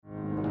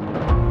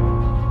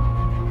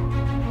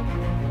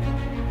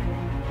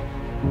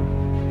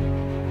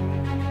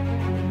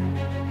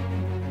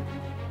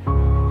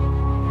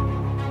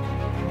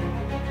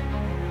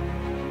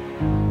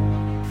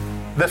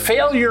The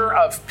failure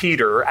of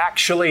Peter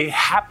actually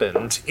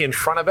happened in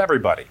front of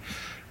everybody.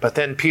 But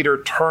then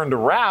Peter turned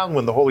around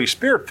when the Holy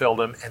Spirit filled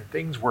him, and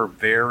things were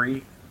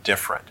very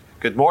different.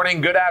 Good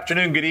morning, good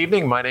afternoon, good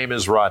evening. My name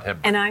is Rod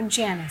Hemmer. And I'm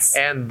Janice.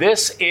 And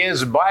this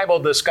is Bible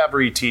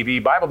Discovery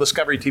TV. Bible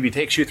Discovery TV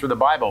takes you through the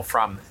Bible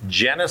from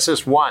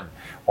Genesis 1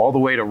 all the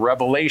way to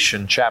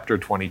Revelation chapter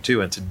 22.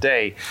 And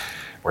today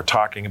we're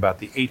talking about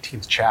the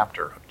 18th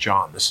chapter of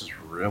John. This is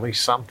really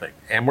something.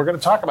 And we're going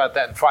to talk about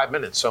that in 5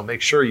 minutes, so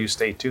make sure you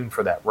stay tuned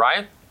for that.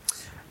 Ryan?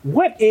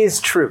 What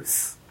is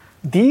truth?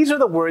 These are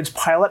the words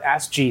Pilate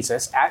asked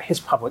Jesus at his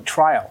public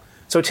trial.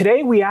 So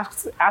today we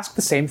ask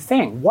the same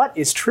thing. What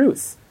is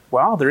truth?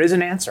 Well, there is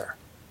an answer.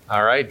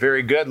 All right,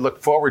 very good.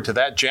 Look forward to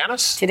that.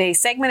 Janice?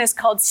 Today's segment is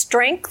called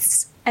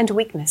Strengths and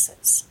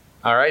Weaknesses.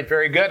 All right,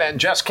 very good. And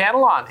Jess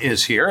Canelon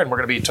is here, and we're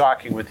going to be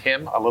talking with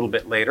him a little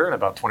bit later in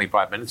about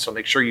 25 minutes. So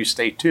make sure you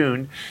stay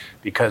tuned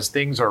because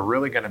things are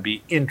really going to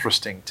be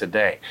interesting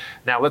today.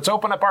 Now, let's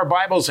open up our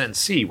Bibles and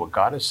see what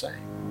God is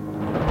saying.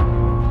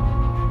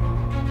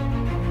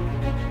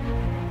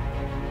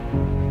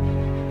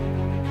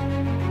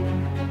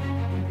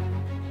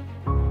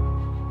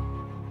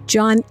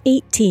 John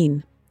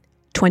 18,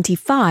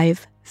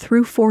 25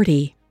 through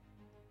 40.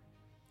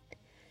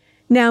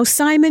 Now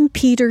Simon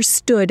Peter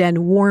stood and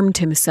warmed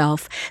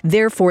himself.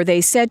 Therefore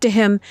they said to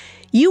him,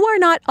 "You are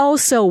not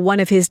also one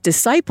of his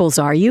disciples,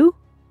 are you?"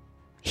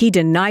 He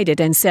denied it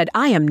and said,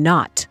 "I am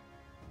not."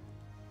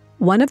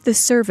 One of the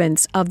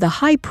servants of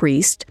the high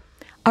priest,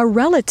 a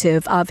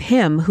relative of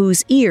him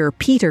whose ear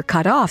Peter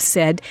cut off,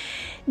 said,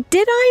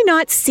 "Did I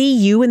not see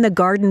you in the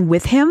garden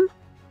with him?"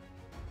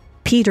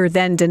 Peter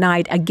then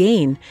denied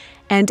again,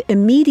 and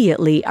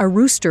immediately a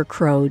rooster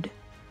crowed.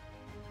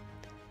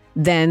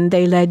 Then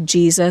they led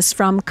Jesus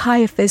from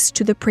Caiaphas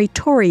to the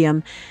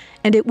praetorium,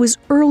 and it was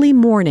early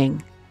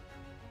morning.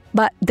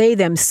 But they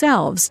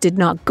themselves did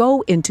not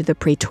go into the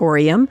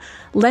praetorium,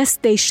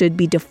 lest they should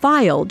be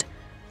defiled,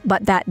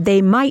 but that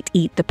they might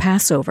eat the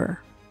Passover.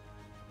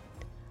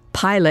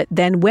 Pilate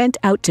then went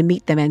out to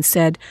meet them and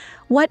said,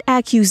 "What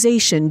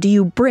accusation do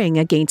you bring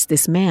against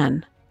this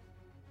man?"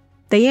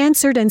 They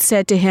answered and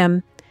said to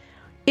him,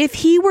 "If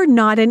he were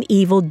not an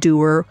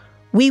evildoer,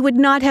 we would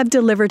not have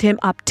delivered him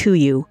up to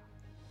you."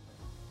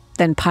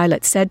 Then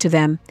Pilate said to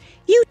them,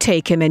 "You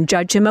take him and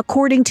judge him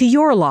according to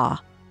your law."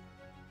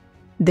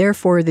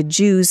 Therefore the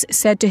Jews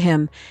said to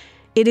him,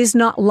 "It is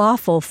not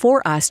lawful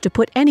for us to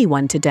put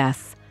anyone to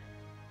death,"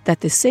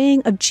 that the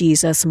saying of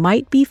Jesus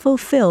might be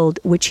fulfilled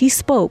which he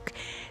spoke,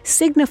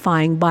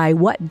 signifying by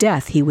what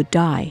death he would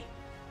die.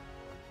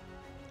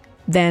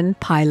 Then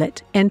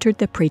Pilate entered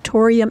the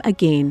praetorium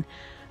again,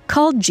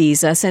 called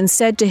Jesus, and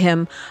said to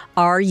him,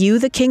 "Are you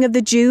the king of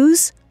the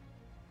Jews?"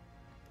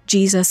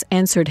 Jesus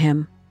answered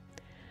him,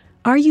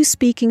 "Are you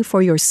speaking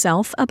for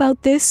yourself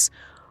about this,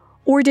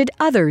 or did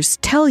others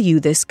tell you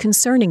this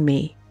concerning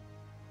me?"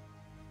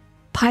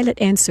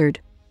 Pilate answered,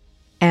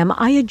 "Am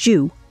I a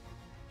Jew?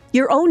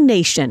 Your own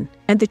nation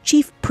and the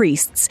chief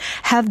priests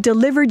have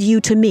delivered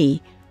you to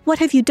me. What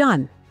have you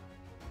done?"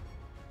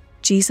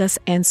 Jesus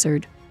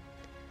answered,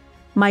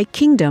 "My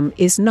kingdom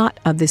is not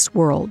of this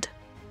world.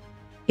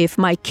 If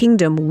my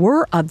kingdom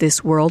were of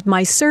this world,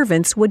 my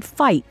servants would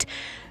fight,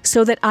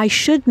 so that I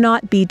should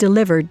not be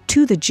delivered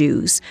to the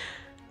Jews.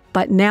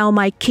 But now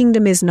my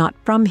kingdom is not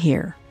from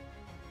here."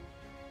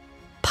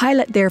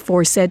 Pilate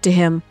therefore said to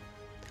him,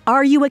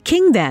 "Are you a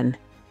king then?"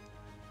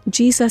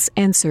 Jesus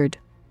answered,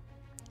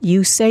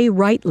 "You say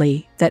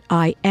rightly that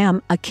I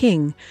am a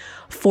king.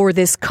 For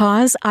this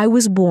cause I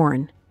was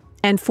born,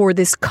 and for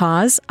this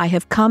cause I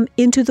have come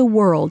into the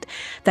world,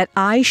 that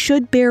I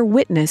should bear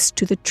witness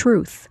to the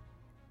truth.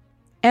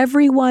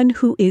 Everyone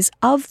who is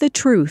of the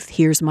truth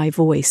hears my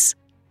voice."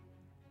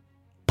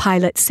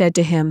 Pilate said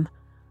to him,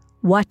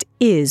 "What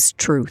is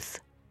truth?"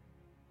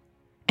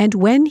 And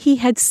when he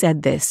had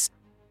said this,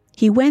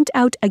 he went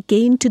out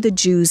again to the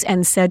Jews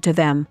and said to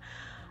them,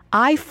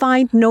 "I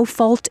find no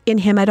fault in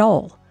him at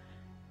all.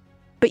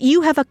 But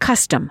you have a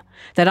custom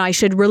that I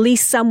should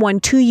release someone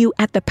to you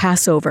at the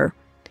Passover.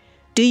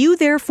 Do you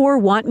therefore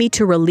want me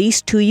to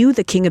release to you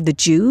the King of the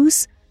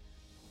Jews?"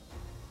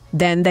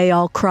 Then they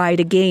all cried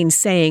again,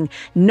 saying,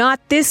 "Not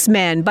this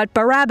man, but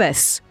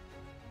Barabbas."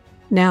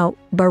 Now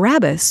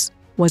Barabbas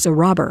was a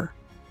robber.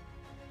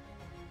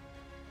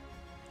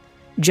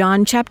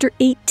 John chapter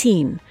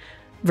 18,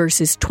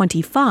 verses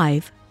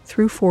 25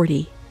 through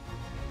 40.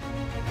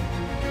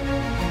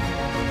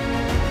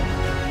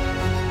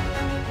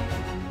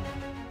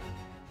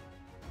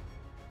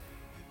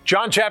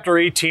 John chapter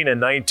 18 and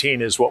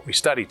 19 is what we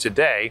study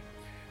today.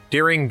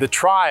 During the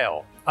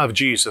trial of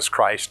Jesus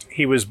Christ,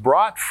 he was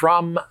brought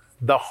from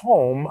the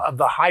home of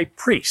the high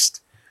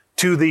priest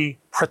to the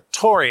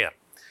praetorium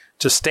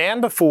to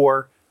stand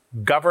before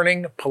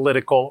governing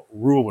political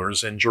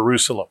rulers in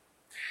Jerusalem.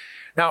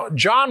 Now,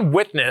 John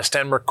witnessed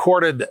and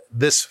recorded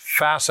this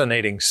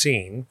fascinating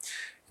scene,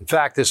 in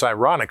fact, this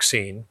ironic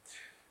scene,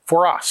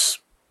 for us,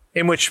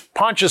 in which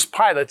Pontius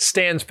Pilate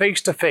stands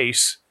face to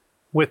face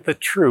with the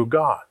true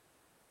God,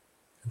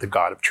 the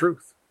God of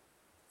truth.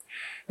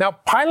 Now,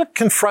 Pilate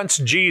confronts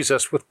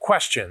Jesus with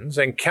questions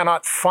and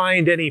cannot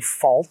find any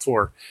fault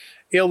or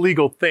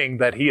illegal thing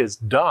that he has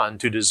done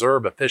to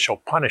deserve official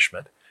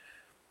punishment.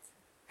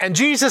 And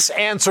Jesus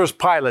answers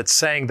Pilate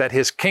saying that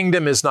his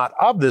kingdom is not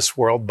of this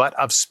world, but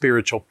of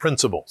spiritual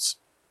principles.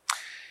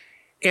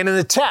 In an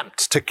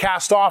attempt to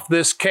cast off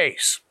this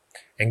case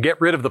and get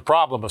rid of the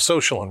problem of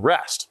social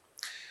unrest,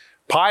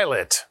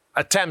 Pilate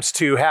attempts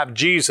to have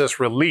Jesus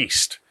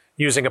released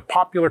using a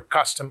popular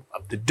custom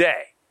of the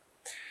day.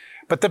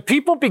 But the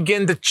people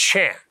begin to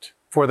chant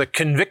for the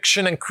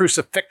conviction and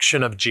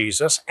crucifixion of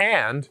Jesus,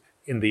 and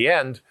in the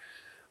end,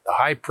 the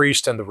high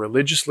priest and the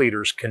religious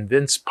leaders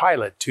convince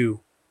Pilate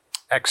to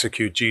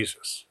execute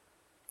Jesus.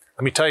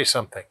 Let me tell you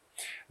something.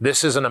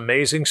 This is an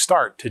amazing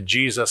start to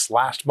Jesus'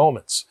 last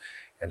moments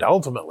and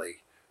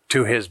ultimately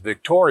to his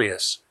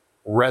victorious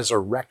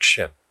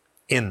resurrection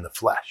in the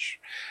flesh.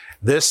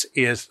 This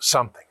is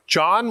something.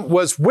 John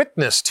was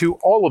witness to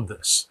all of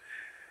this.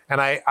 And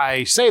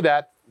I say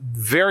that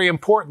very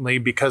importantly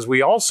because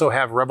we also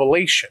have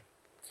Revelation,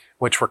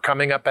 which we're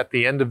coming up at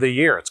the end of the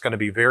year. It's going to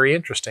be very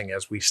interesting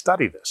as we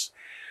study this.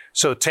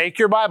 So take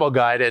your Bible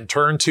guide and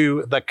turn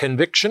to the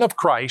conviction of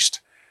Christ.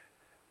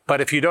 But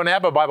if you don't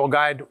have a Bible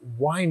guide,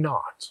 why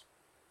not?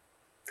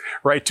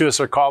 Write to us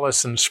or call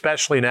us, and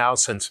especially now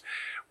since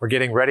we're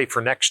getting ready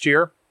for next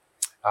year.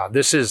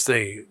 This is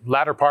the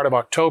latter part of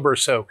October,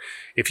 so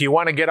if you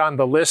want to get on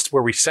the list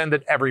where we send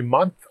it every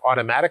month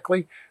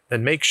automatically,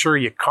 then make sure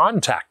you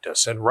contact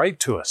us and write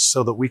to us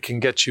so that we can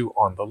get you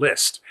on the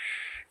list.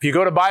 If you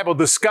go to Bible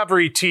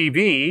Discovery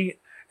TV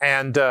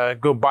and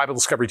go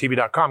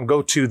BibleDiscoveryTV.com,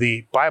 go to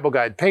the Bible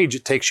Guide page.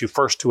 It takes you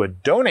first to a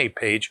donate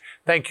page.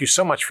 Thank you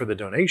so much for the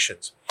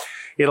donations.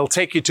 It'll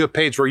take you to a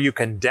page where you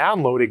can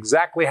download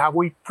exactly how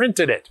we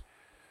printed it.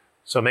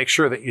 So make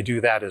sure that you do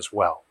that as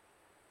well.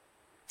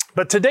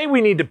 But today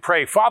we need to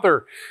pray.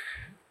 Father,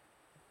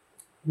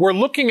 we're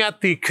looking at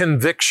the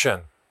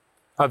conviction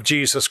of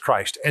Jesus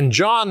Christ, and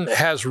John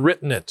has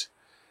written it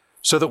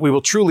so that we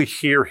will truly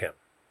hear him.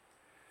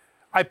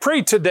 I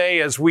pray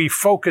today as we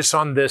focus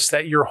on this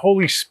that your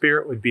Holy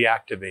Spirit would be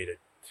activated,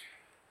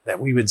 that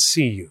we would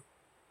see you,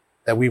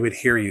 that we would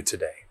hear you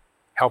today.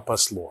 Help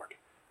us, Lord.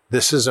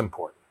 This is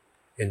important.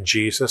 In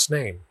Jesus'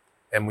 name.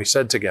 And we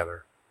said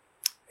together,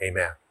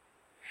 amen.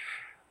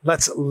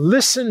 Let's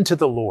listen to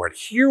the Lord,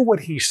 hear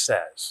what he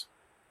says,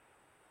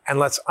 and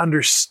let's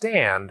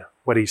understand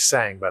what he's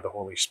saying by the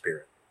Holy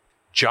Spirit.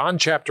 John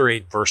chapter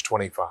 8, verse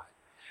 25.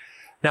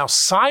 Now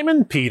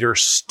Simon Peter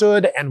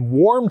stood and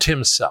warmed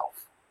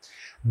himself.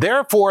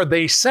 Therefore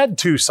they said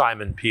to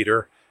Simon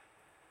Peter,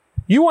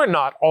 "You are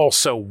not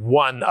also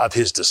one of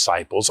his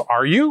disciples,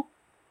 are you?"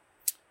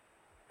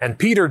 And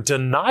Peter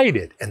denied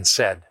it and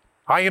said,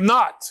 "I am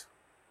not."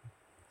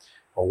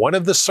 Well, one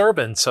of the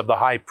servants of the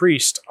high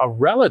priest, a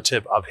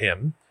relative of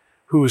him,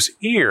 whose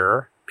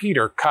ear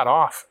Peter cut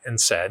off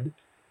and said,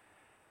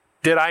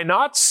 "Did I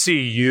not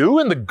see you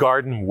in the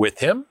garden with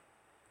him?"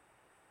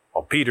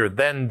 Well, Peter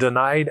then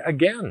denied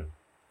again,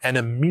 and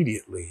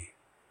immediately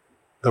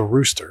the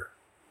rooster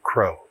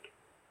crowed.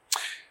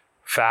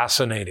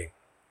 Fascinating.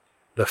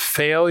 The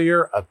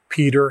failure of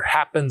Peter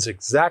happens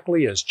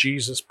exactly as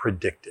Jesus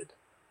predicted.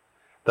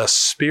 The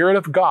Spirit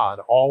of God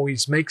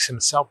always makes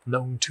himself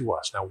known to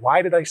us. Now,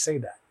 why did I say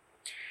that?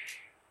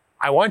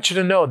 I want you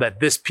to know that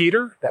this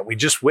Peter that we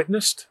just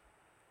witnessed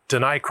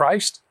deny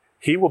Christ,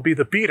 he will be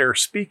the Peter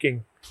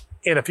speaking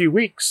in a few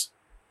weeks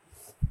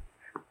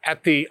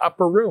at the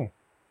upper room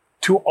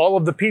to all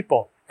of the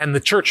people. And the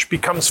church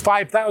becomes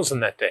 5,000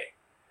 that day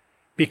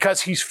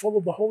because he's full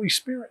of the Holy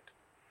Spirit.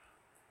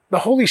 The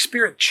Holy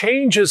Spirit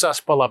changes us,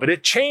 beloved.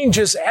 It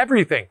changes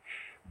everything.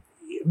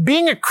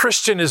 Being a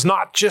Christian is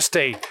not just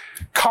a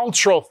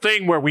cultural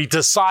thing where we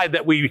decide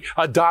that we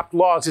adopt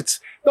laws. It's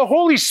the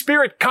Holy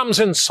Spirit comes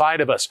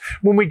inside of us.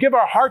 When we give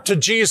our heart to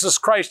Jesus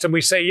Christ and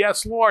we say,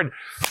 "Yes, Lord,"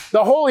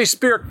 the Holy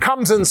Spirit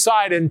comes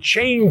inside and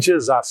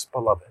changes us,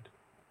 beloved.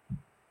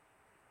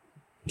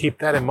 Keep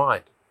that in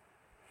mind.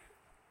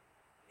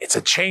 It's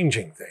a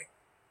changing thing.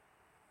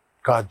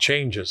 God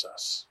changes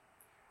us.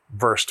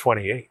 Verse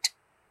 28.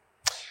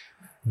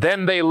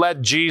 Then they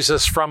led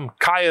Jesus from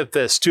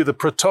Caiaphas to the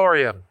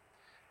praetorium,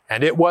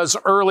 and it was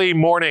early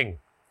morning.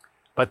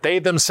 But they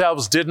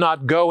themselves did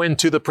not go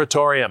into the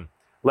praetorium,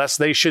 lest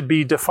they should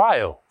be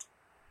defiled,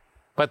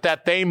 but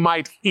that they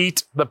might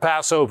eat the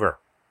Passover.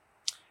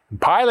 And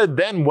Pilate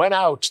then went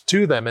out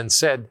to them and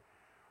said,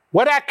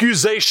 "What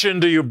accusation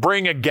do you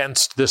bring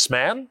against this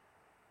man?"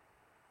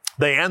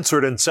 They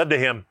answered and said to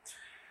him,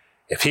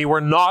 "If he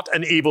were not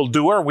an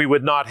evildoer, we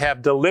would not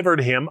have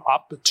delivered him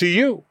up to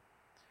you."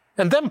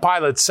 And then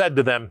Pilate said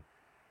to them,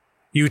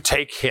 "You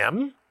take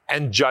him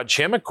and judge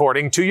him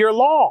according to your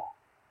law."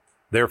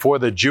 Therefore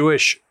the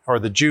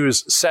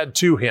Jews said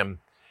to him,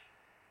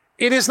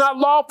 "It is not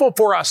lawful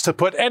for us to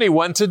put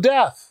anyone to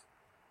death."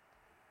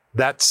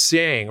 That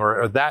saying,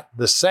 or that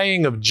the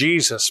saying of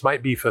Jesus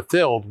might be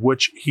fulfilled,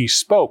 which he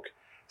spoke,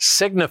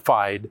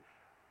 signified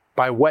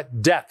by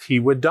what death he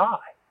would die.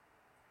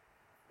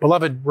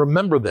 Beloved,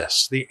 remember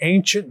this. The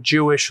ancient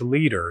Jewish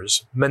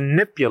leaders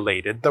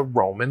manipulated the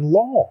Roman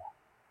law.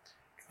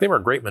 They were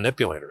great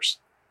manipulators.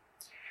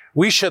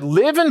 We should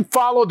live and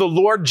follow the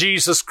Lord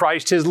Jesus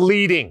Christ, his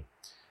leading,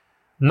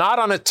 not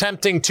on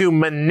attempting to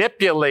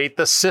manipulate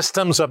the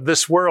systems of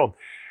this world.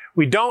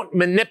 We don't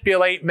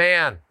manipulate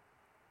man.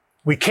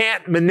 We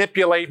can't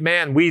manipulate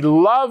man. We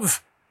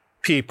love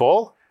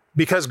people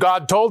because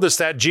God told us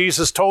that.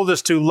 Jesus told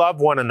us to love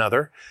one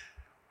another.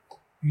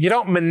 You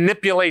don't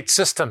manipulate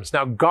systems.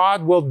 Now,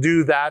 God will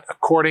do that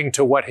according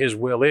to what his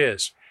will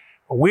is.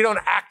 But we don't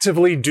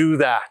actively do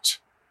that.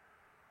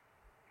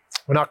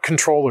 We're not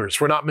controllers.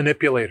 We're not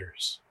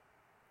manipulators.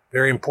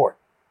 Very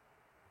important.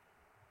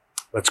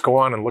 Let's go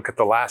on and look at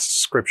the last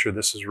scripture.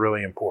 This is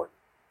really important.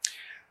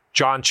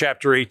 John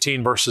chapter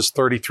 18, verses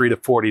 33 to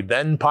 40.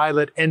 Then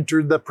Pilate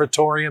entered the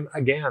praetorium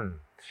again,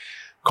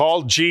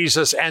 called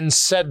Jesus and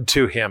said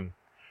to him,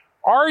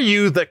 "Are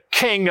you the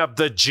king of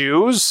the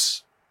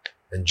Jews?"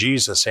 And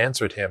Jesus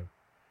answered him,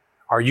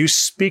 "Are you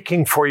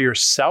speaking for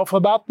yourself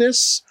about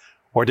this,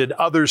 or did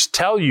others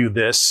tell you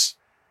this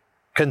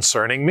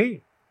concerning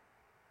me?"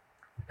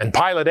 And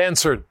Pilate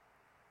answered,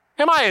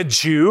 "Am I a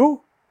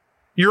Jew?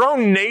 Your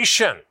own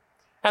nation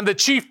and the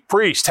chief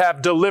priest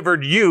have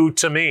delivered you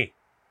to me.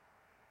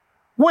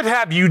 What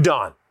have you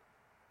done?"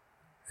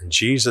 And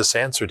Jesus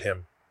answered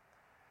him,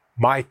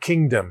 "My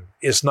kingdom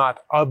is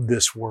not of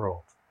this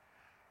world.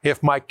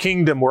 If my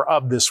kingdom were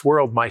of this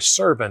world, my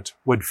servant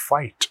would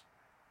fight,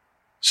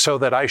 so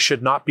that I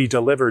should not be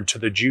delivered to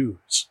the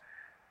Jews.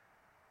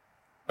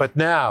 But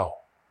now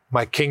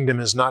my kingdom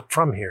is not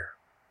from here."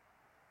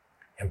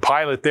 And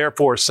Pilate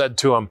therefore said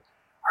to him,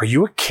 "Are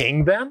you a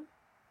king then?"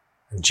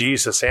 And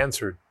Jesus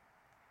answered,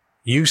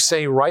 "You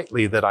say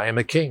rightly that I am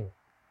a king.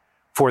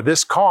 For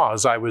this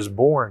cause I was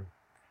born,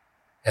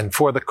 and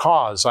for the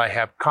cause I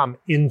have come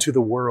into the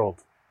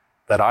world,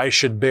 that I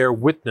should bear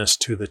witness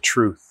to the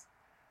truth.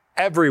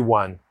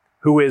 Everyone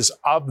who is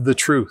of the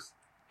truth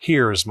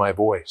hears my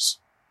voice."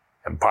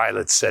 And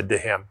Pilate said to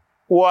him,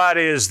 "What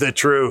is the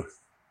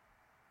truth?"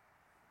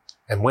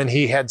 And when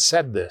he had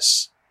said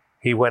this,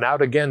 he went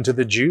out again to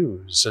the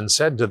Jews and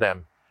said to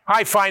them,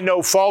 "I find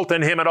no fault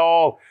in him at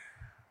all,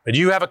 but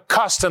you have a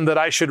custom that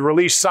I should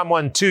release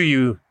someone to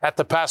you at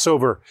the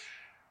Passover.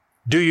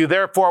 Do you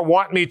therefore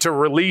want me to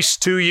release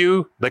to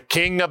you the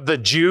King of the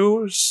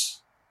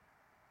Jews?"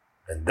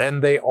 And then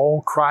they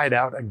all cried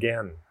out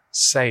again,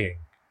 saying,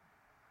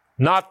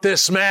 "Not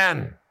this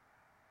man,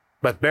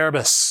 but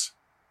Barabbas."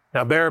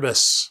 Now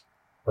Barabbas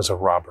was a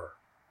robber.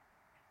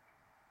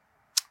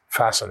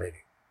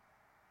 Fascinating.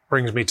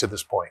 Brings me to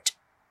this point.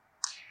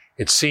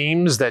 It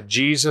seems that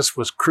Jesus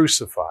was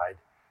crucified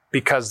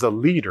because the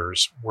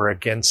leaders were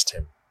against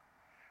him.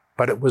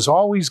 But it was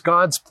always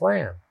God's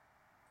plan.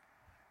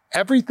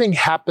 Everything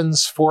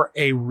happens for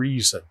a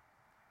reason.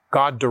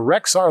 God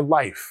directs our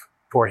life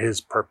for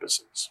his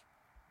purposes.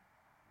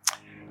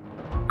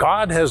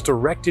 God has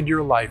directed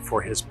your life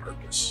for his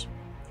purpose.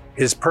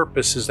 His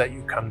purpose is that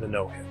you come to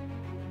know him.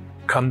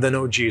 Come to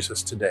know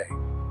Jesus today,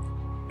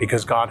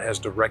 because God has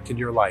directed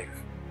your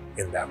life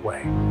in that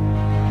way.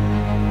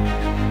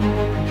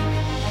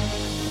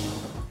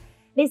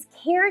 This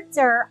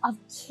character of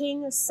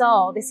King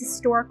Saul, this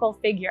historical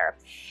figure.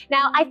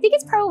 Now, I think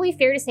it's probably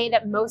fair to say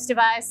that most of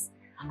us,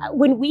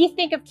 when we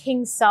think of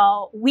King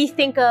Saul, we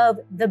think of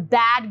the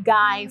bad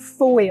guy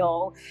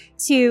foil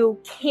to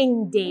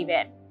King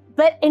David.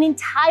 But an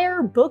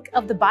entire book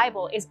of the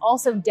Bible is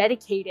also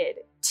dedicated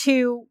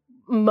to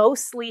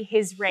mostly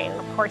his reign.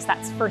 Of course,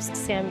 that's 1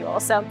 Samuel.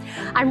 So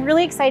I'm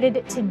really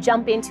excited to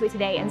jump into it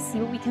today and see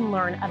what we can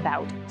learn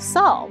about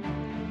Saul.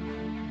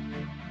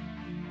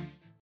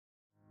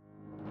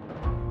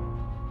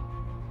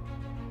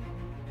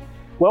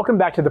 Welcome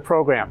back to the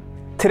program.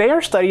 Today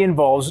our study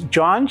involves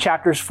John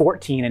chapters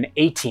 14 and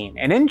 18.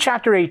 And in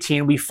chapter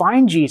 18, we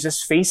find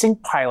Jesus facing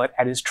Pilate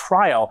at his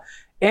trial.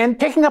 And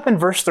picking up in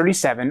verse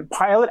 37,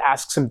 Pilate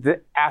asks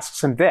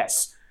him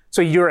this,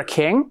 "So you're a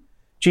king?"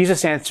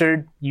 Jesus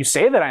answered, "You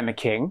say that I'm a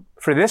king.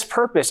 For this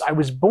purpose I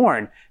was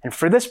born, and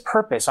for this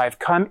purpose I have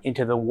come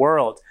into the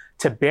world,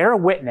 to bear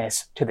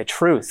witness to the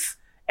truth.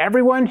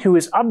 Everyone who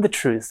is of the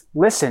truth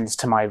listens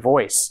to my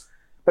voice."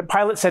 But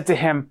Pilate said to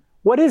him,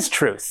 "What is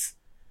truth?"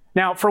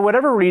 Now, for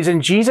whatever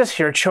reason, Jesus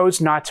here chose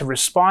not to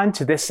respond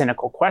to this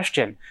cynical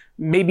question.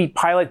 Maybe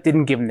Pilate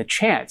didn't give him the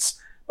chance.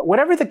 But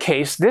whatever the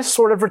case, this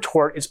sort of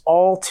retort is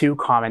all too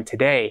common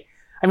today.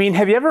 I mean,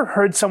 have you ever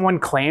heard someone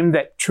claim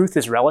that truth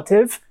is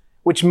relative,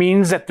 which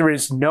means that there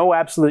is no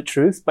absolute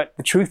truth, but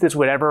the truth is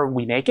whatever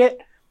we make it?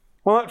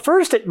 Well, at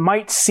first it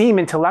might seem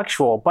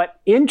intellectual,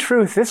 but in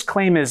truth, this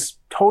claim is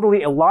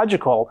totally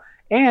illogical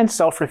and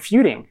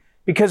self-refuting,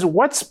 because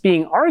what's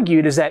being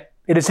argued is that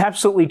it is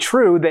absolutely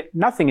true that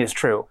nothing is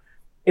true.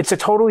 It's a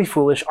totally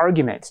foolish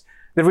argument.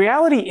 The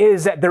reality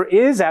is that there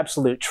is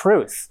absolute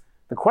truth.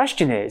 The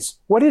question is,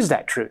 what is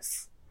that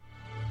truth?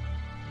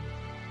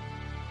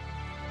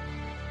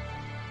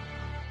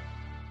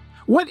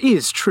 What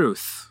is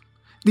truth?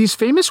 These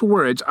famous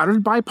words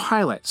uttered by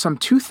Pilate some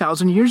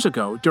 2,000 years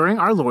ago during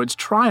our Lord's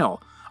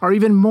trial are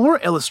even more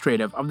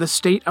illustrative of the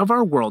state of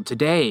our world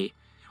today.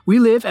 We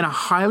live in a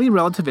highly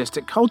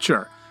relativistic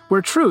culture,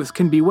 where truth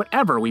can be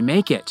whatever we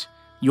make it.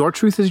 Your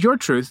truth is your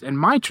truth, and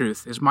my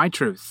truth is my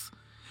truth.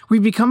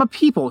 We've become a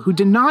people who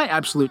deny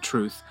absolute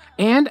truth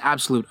and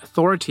absolute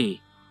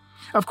authority.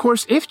 Of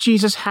course, if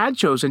Jesus had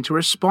chosen to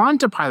respond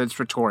to Pilate's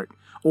retort,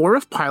 or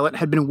if Pilate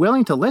had been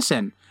willing to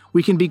listen,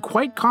 we can be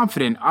quite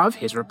confident of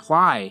his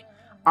reply.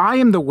 I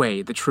am the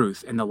way, the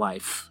truth, and the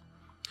life.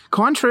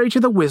 Contrary to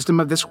the wisdom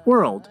of this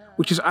world,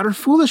 which is utter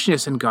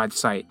foolishness in God's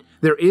sight,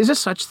 there is a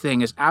such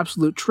thing as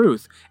absolute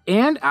truth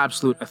and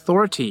absolute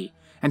authority,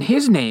 and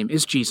his name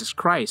is Jesus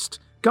Christ,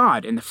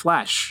 God in the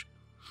flesh.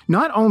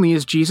 Not only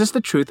is Jesus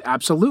the truth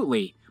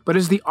absolutely, but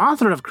as the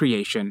author of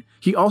creation,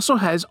 he also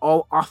has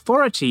all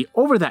authority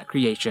over that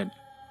creation.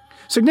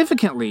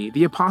 Significantly,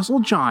 the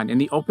Apostle John, in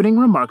the opening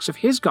remarks of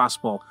his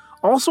gospel,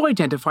 also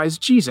identifies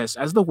Jesus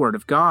as the Word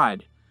of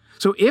God.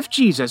 So if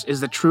Jesus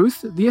is the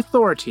truth, the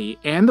authority,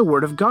 and the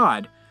Word of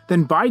God,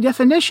 then by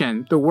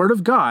definition, the Word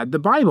of God, the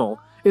Bible,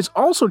 is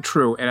also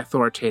true and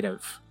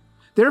authoritative.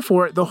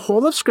 Therefore, the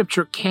whole of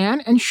Scripture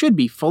can and should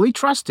be fully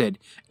trusted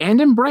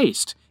and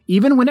embraced,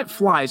 even when it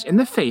flies in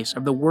the face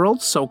of the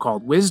world's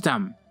so-called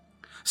wisdom.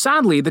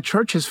 Sadly, the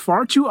Church has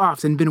far too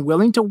often been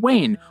willing to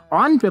wane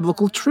on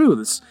biblical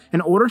truths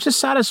in order to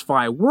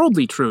satisfy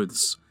worldly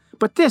truths.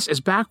 But this is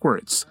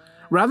backwards.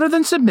 Rather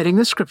than submitting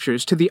the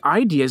Scriptures to the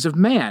ideas of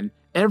man,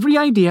 every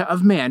idea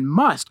of man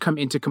must come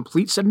into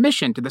complete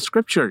submission to the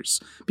Scriptures,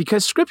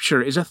 because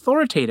Scripture is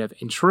authoritative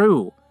and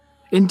true.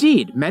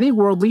 Indeed, many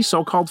worldly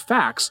so-called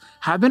facts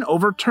have been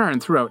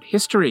overturned throughout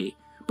history,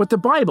 but the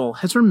Bible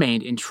has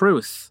remained in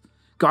truth.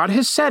 God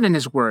has said in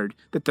his word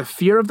that the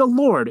fear of the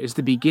Lord is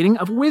the beginning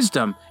of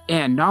wisdom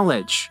and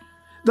knowledge.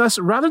 Thus,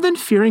 rather than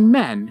fearing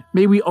men,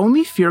 may we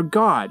only fear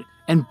God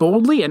and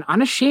boldly and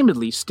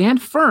unashamedly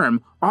stand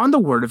firm on the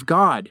word of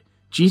God,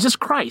 Jesus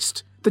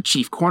Christ, the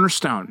chief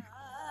cornerstone.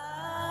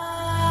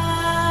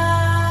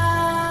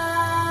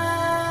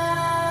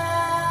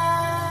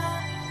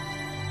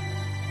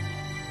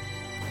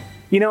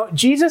 You know,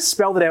 Jesus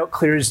spelled it out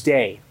clear as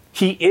day.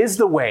 He is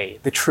the way,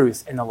 the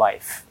truth, and the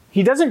life.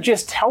 He doesn't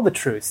just tell the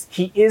truth,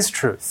 he is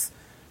truth.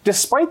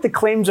 Despite the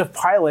claims of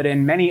Pilate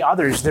and many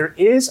others, there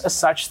is a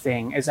such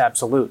thing as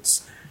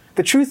absolutes.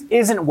 The truth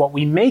isn't what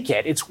we make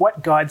it, it's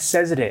what God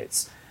says it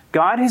is.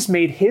 God has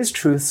made his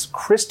truths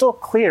crystal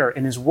clear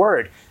in his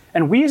word,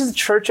 and we as the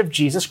Church of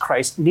Jesus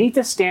Christ need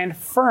to stand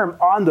firm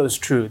on those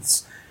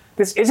truths.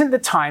 This isn't the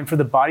time for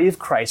the body of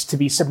Christ to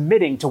be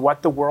submitting to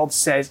what the world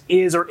says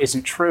is or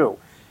isn't true.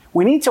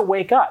 We need to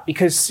wake up,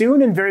 because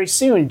soon and very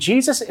soon,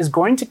 Jesus is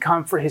going to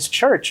come for his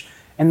church,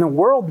 and the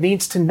world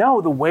needs to know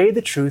the way,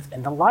 the truth,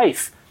 and the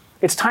life.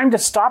 It's time to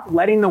stop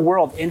letting the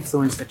world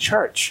influence the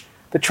church.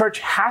 The church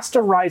has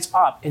to rise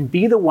up and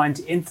be the one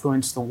to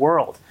influence the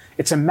world.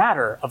 It's a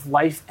matter of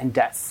life and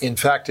death. In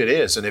fact, it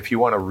is. And if you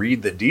want to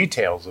read the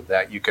details of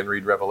that, you can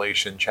read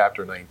Revelation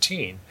chapter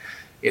 19.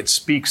 It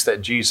speaks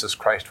that Jesus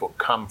Christ will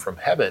come from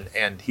heaven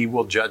and he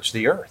will judge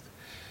the earth.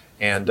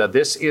 And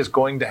this is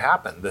going to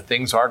happen. The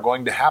things are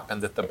going to happen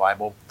that the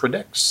Bible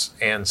predicts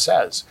and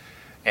says.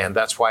 And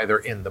that's why they're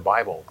in the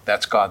Bible.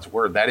 That's God's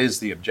word. That is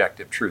the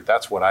objective truth.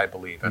 That's what I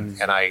believe.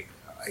 And I,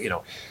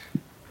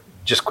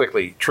 just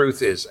quickly,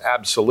 truth is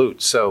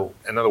absolute. So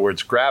in other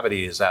words,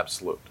 gravity is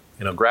absolute.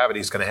 Gravity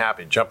is going to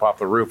happen. Jump off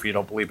the roof, you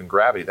don't believe in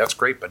gravity. That's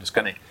great, but it's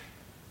going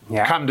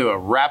to come to a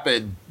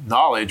rapid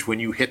knowledge when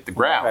you hit the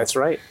ground. That's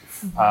right.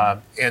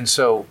 And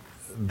so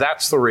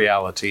that's the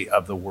reality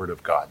of the Word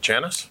of God.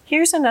 Janice?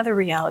 Here's another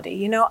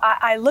reality.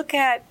 I look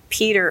at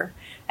Peter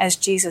as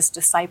Jesus'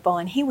 disciple,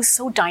 and he was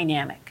so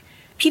dynamic.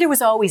 Peter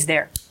was always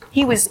there.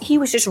 He was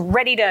just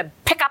ready to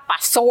pick up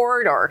a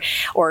sword or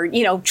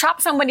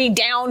chop somebody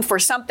down for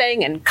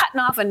something, and cutting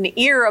off an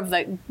ear of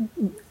the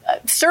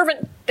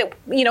servant that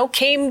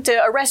came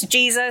to arrest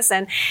Jesus.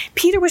 And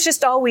Peter was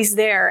just always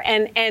there.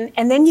 And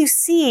then you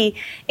see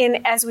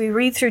as we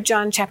read through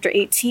John chapter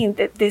 18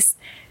 that this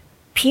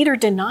Peter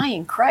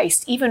denying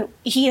Christ, even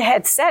he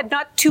had said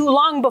not too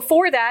long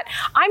before that,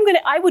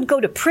 I would go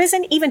to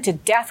prison, even to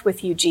death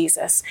with you,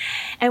 Jesus.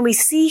 And we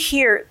see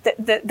here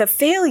the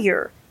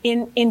failure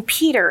in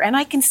Peter, and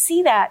I can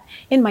see that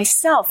in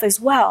myself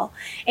as well.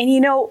 And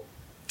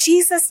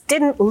Jesus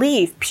didn't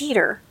leave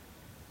Peter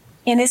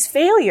in his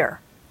failure.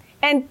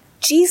 And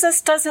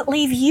Jesus doesn't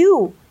leave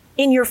you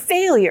in your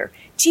failure.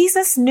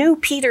 Jesus knew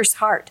Peter's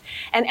heart.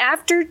 And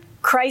after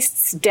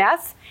Christ's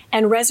death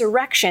and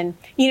resurrection,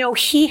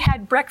 he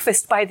had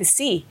breakfast by the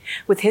sea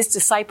with his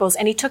disciples,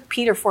 and he took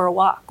Peter for a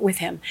walk with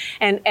him.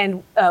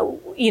 And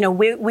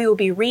we will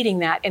be reading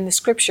that in the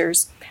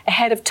scriptures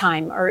ahead of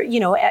time, or,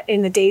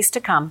 in the days to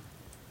come.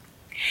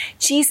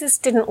 Jesus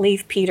didn't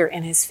leave Peter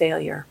in his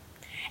failure,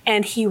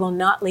 and he will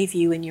not leave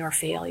you in your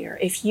failure.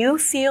 If you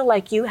feel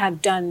like you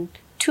have done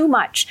too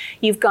much,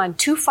 you've gone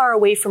too far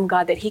away from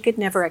God that he could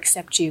never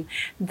accept you,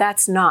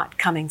 that's not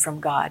coming from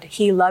God.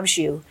 He loves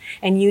you,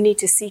 and you need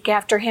to seek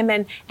after him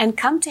and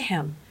come to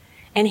him,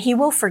 and he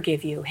will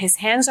forgive you. His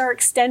hands are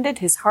extended.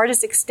 His heart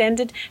is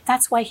extended.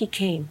 That's why he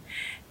came.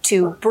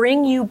 to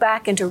bring you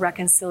back into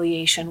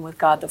reconciliation with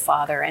God the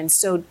Father. And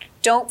so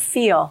don't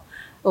feel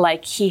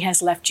like he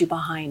has left you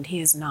behind. He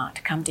has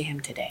not. Come to him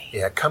today.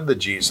 Yeah, come to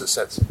Jesus.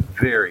 That's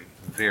very,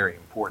 very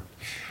important.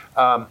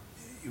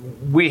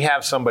 We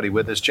have somebody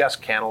with us. Jess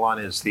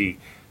Canelon is the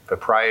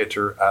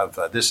proprietor of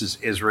This is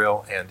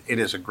Israel, and it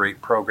is a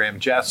great program.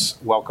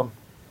 Jess, welcome.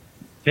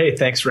 Hey,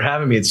 thanks for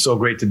having me. It's so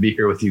great to be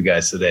here with you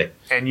guys today.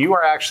 And you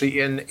are actually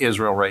in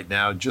Israel right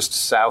now, just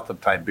south of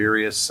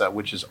Tiberias,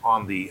 which is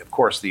on of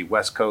course, the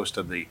west coast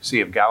of the Sea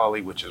of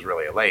Galilee, which is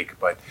really a lake.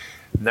 But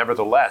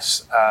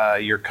nevertheless,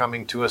 you're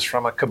coming to us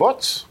from a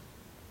kibbutz.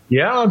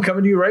 Yeah, I'm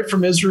coming to you right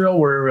from Israel,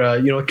 where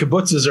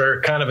kibbutzes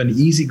are kind of an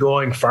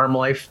easygoing farm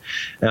life.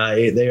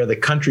 They are the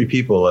country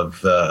people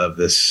of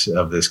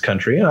this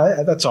country.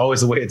 That's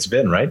always the way it's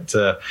been, right?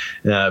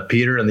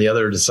 Peter and the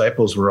other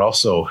disciples were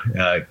also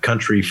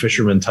country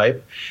fisherman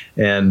type,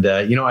 and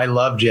I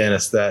love,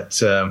 Janice, that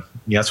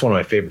that's one of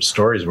my favorite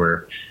stories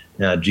where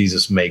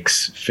Jesus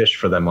makes fish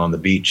for them on the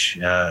beach.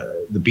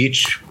 The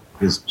beach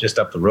is just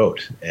up the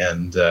road,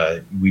 and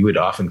we would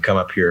often come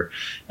up here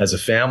as a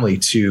family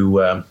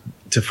to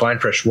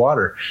find fresh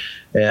water,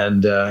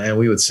 and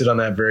we would sit on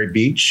that very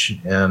beach,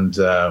 and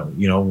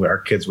our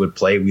kids would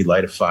play. We'd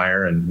light a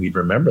fire, and we'd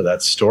remember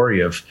that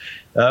story of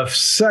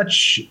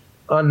such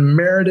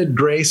unmerited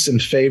grace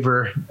and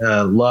favor,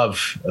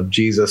 love of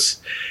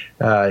Jesus.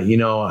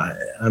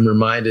 I'm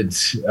reminded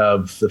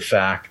of the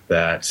fact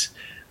that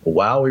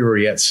while we were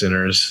yet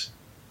sinners,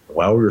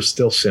 while we were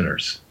still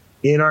sinners,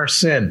 in our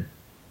sin,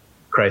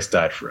 Christ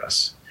died for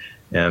us.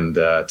 And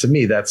to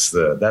me, that's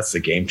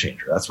the game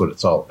changer. That's what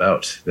it's all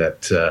about.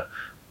 That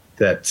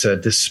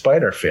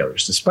despite our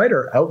failures, despite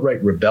our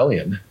outright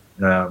rebellion,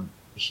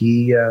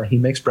 he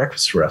makes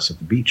breakfast for us at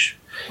the beach.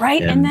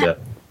 Right, and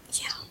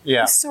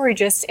yeah. Sorry,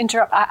 just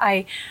interrupt.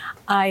 I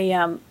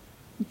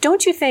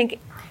don't you think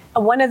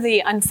one of the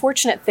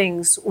unfortunate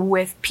things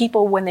with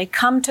people when they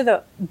come to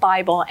the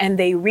Bible and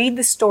they read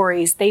the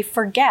stories, we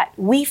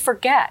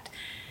forget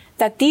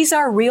that these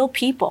are real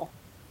people.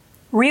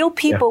 Real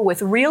people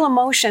with real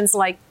emotions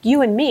like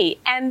you and me,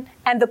 and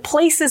the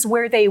places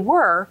where they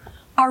were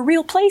are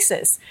real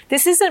places.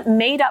 This isn't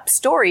made up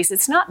stories.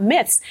 It's not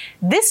myths.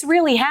 This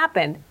really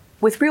happened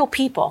with real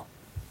people.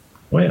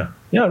 Oh, yeah.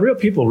 Yeah, real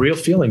people, real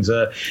feelings.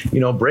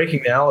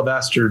 Breaking the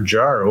alabaster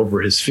jar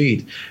over his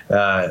feet,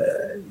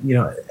 and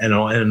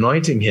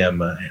anointing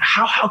him.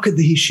 How could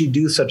she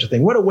do such a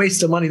thing? What a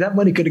waste of money! That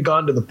money could have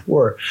gone to the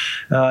poor.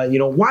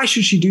 Why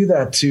should she do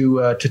that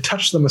to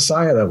touch the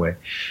Messiah that way?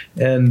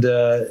 And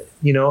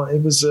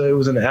it was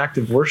an act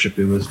of worship.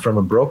 It was from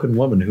a broken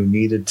woman who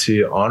needed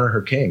to honor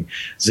her king.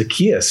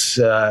 Zacchaeus.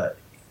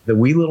 The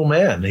wee little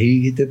man,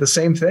 he did the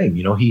same thing.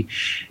 He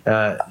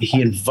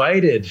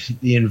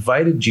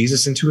invited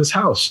Jesus into his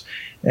house,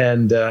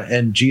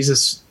 and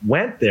Jesus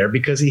went there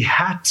because he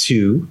had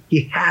to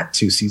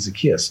see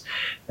Zacchaeus.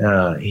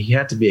 He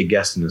had to be a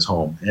guest in his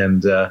home,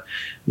 and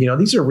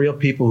these are real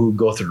people who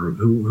go through,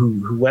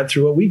 who went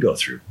through what we go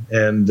through,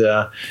 and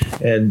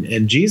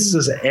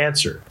Jesus'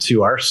 answer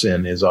to our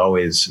sin is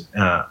always,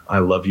 "I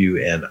love you,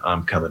 and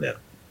I'm coming in."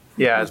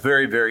 Yeah, it's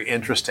very, very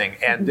interesting.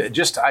 And I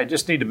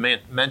just need to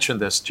mention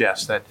this,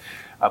 Jess, that,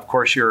 of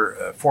course,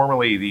 you're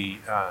formerly the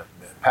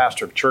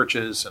pastor of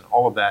churches and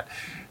all of that.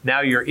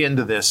 Now you're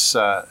into this,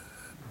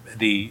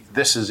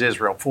 This is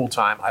Israel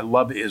full-time. I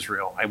love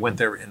Israel. I went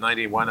there in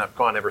 91. I've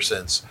gone ever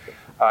since.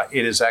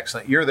 It is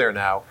excellent. You're there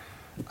now.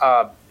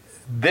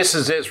 This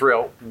is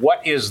Israel.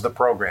 What is the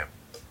program?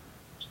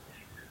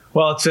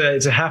 Well,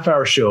 it's a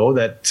half-hour show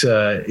that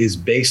is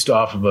based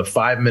off of a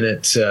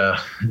 5-minute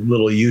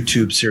little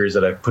YouTube series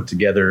that I put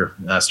together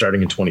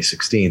starting in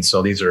 2016.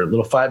 So these are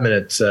little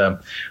 5-minute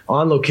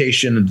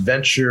on-location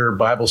adventure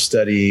Bible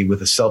study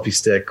with a selfie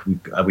stick.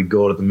 We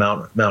go to the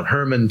Mount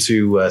Hermon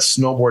to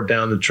snowboard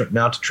down the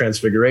Mount of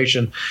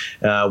Transfiguration.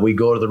 We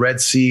go to the Red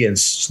Sea and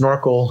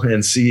snorkel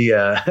and see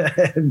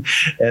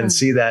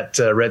see that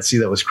Red Sea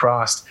that was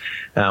crossed.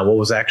 What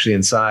was actually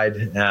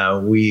inside.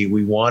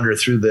 We wander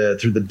through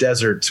the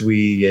desert.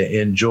 We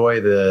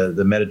enjoy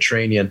the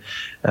Mediterranean,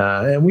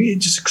 and we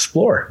just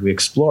explore. We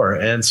explore,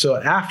 and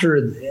so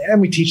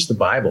we teach the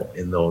Bible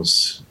in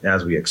those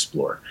as we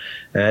explore,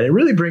 and it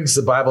really brings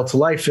the Bible to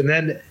life. And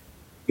then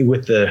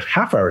with the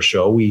half-hour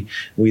show, I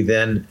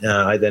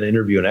then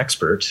interview an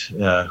expert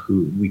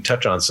who we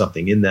touch on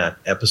something in that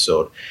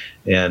episode,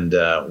 and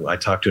I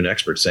talk to an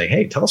expert saying,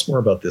 "Hey, tell us more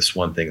about this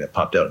one thing that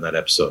popped out in that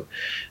episode,"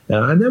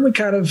 and then we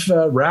kind of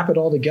wrap it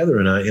all together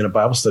in a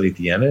Bible study at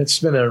the end. And it's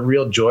been a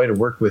real joy to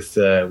work with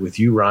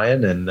you,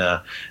 Ryan, and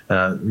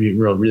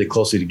really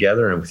closely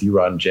together, and with you,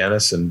 Rod and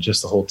Janice, and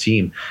just the whole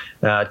team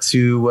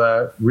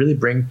to really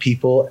bring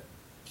people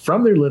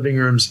from their living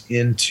rooms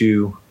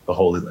into the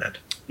Holy Land.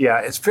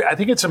 Yeah, I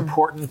think it's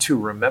important to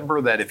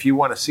remember that if you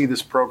want to see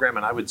this program,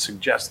 and I would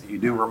suggest that you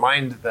do,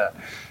 remind the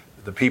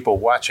people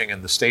watching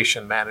and the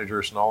station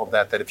managers and all of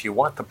that if you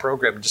want the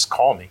program, just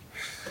call me.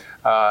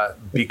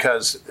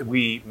 Because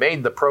we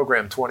made the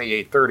program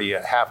 2830,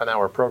 a half an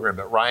hour program.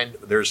 But Ryan,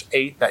 there's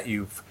 8 that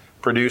you've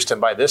produced, and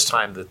by this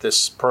time that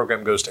this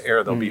program goes to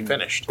air, they'll be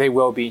finished. They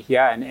will be,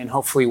 yeah, and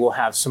hopefully we'll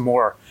have some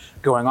more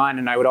going on.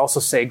 And I would also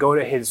say go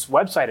to his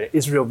website at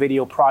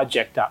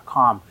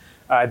israelvideoproject.com.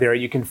 There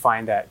you can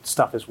find that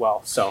stuff as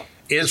well. So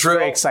Israel,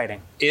 very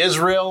exciting.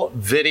 Israel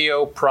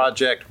Video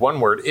Project, one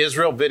word,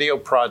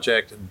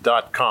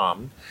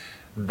 israelvideoproject.com.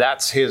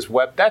 That's his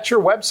that's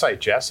your website,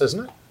 Jess,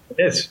 isn't it?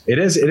 It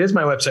is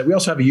my website. We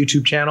also have a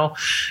YouTube channel,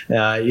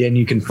 and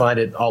you can find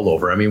it all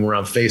over. I mean, we're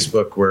on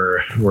Facebook,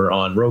 we're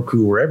on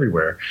Roku, we're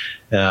everywhere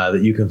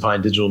that you can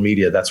find digital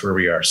media. That's where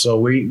we are. So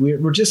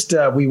we're just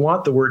we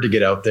want the word to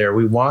get out there.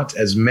 We want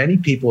as many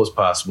people as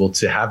possible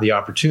to have the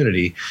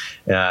opportunity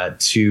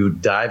to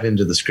dive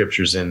into the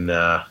scriptures in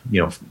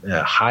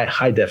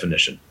high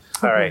definition.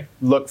 All right,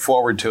 look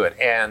forward to it.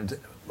 And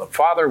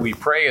Father, we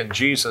pray in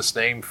Jesus'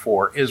 name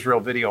for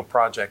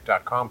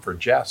IsraelVideoProject.com for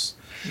Jess.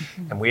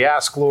 And we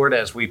ask, Lord,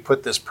 as we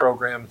put this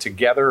program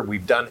together,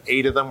 we've done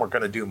 8 of them, we're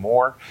going to do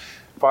more.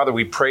 Father,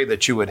 we pray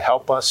that you would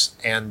help us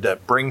and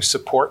bring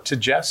support to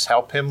Jess.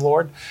 Help him,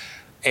 Lord.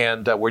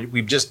 And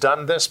we've just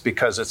done this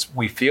because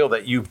we feel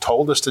that you've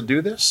told us to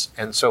do this.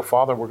 And so,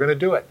 Father, we're going to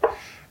do it.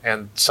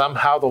 And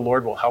somehow the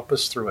Lord will help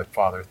us through it,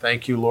 Father.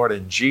 Thank you, Lord,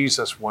 in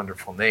Jesus'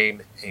 wonderful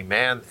name.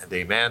 Amen and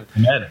amen.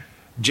 Amen.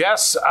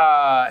 Jess,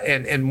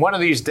 and one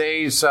of these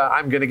days,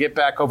 I'm going to get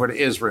back over to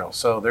Israel.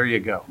 So there you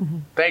go.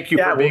 Thank you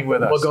for being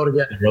with us. We'll go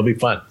together. It'll be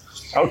fun.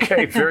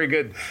 Okay, very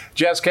good.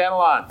 Jess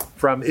Catalan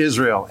from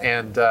Israel.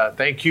 And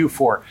thank you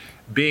for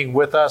being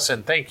with us.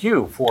 And thank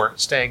you for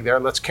staying there.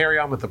 Let's carry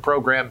on with the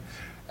program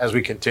as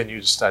we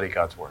continue to study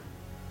God's Word.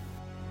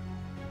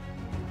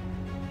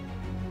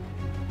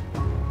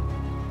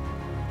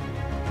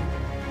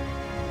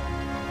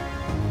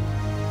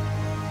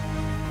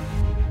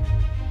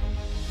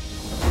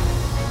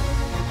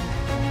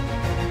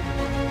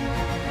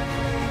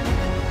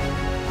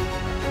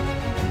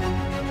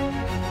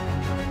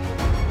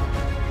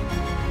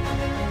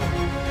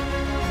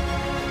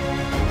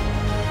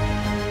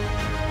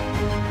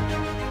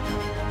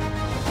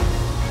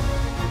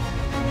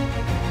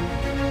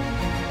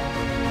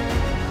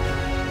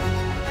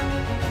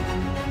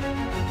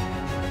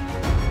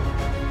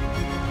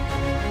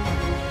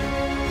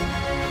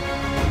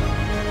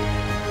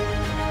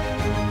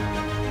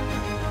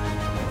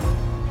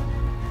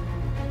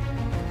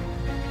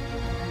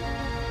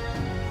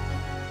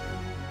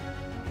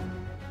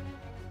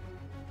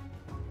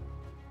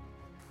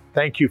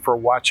 Thank you for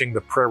watching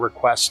the prayer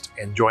request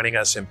and joining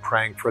us in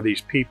praying for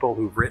these people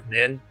who've written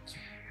in.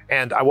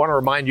 And I want to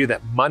remind you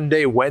that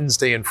Monday,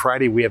 Wednesday, and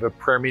Friday, we have a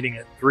prayer meeting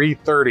at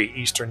 3:30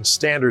 Eastern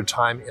Standard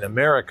Time in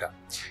America.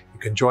 You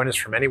can join us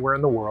from anywhere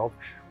in the world.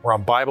 We're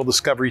on Bible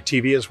Discovery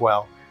TV as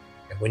well.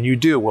 And when you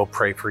do, we'll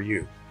pray for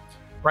you.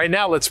 Right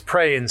now, let's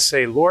pray and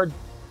say, Lord,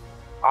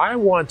 I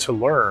want to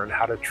learn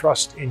how to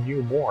trust in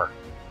you more.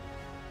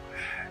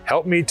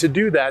 Help me to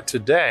do that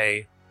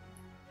today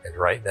and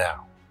right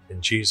now.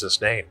 In Jesus'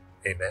 name,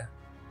 amen.